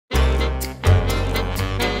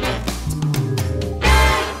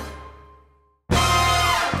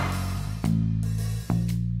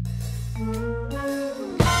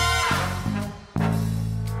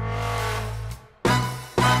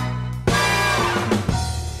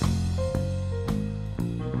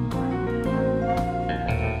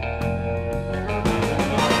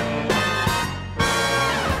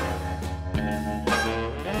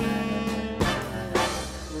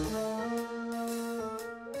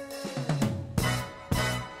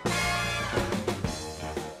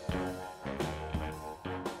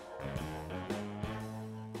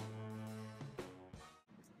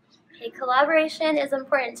Collaboration is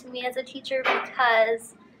important to me as a teacher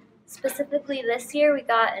because specifically this year we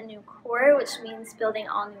got a new core, which means building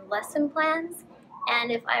all new lesson plans.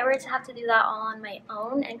 And if I were to have to do that all on my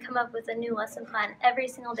own and come up with a new lesson plan every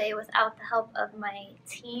single day without the help of my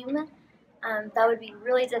team, that would be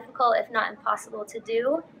really difficult, if not impossible to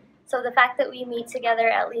do. So the fact that we meet together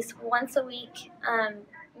at least once a week,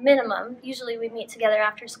 minimum, usually we meet together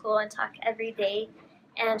after school and talk every day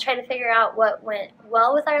and try to figure out what went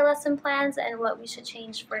well with our lesson plans and what we should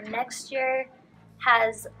change for next year,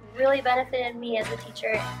 has really benefited me as a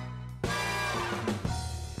teacher.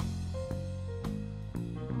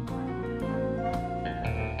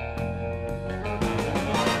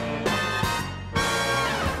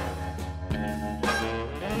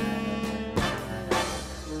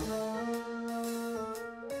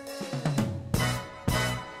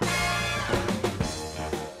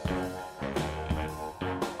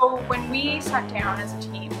 So when we sat down as a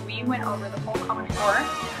team, we went over the whole Common Core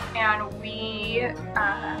and we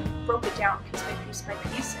broke it down piece by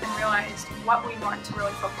piece and realized what we wanted to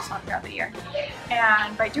really focus on throughout the year.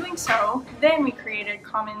 And by doing so, then we created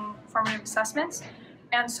common formative assessments.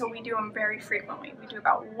 And so we do them very frequently. We do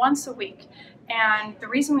about once a week. And the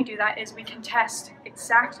reason we do that is we can test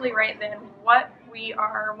exactly right then what we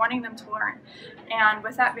are wanting them to learn. And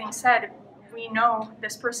with that being said, we know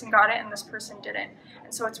this person got it and this person didn't.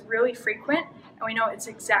 And so it's really frequent and we know it's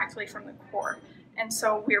exactly from the core. And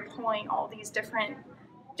so we're pulling all these different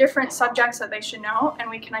subjects that they should know, and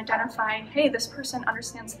we can identify, hey, this person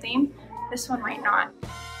understands theme, this one might not.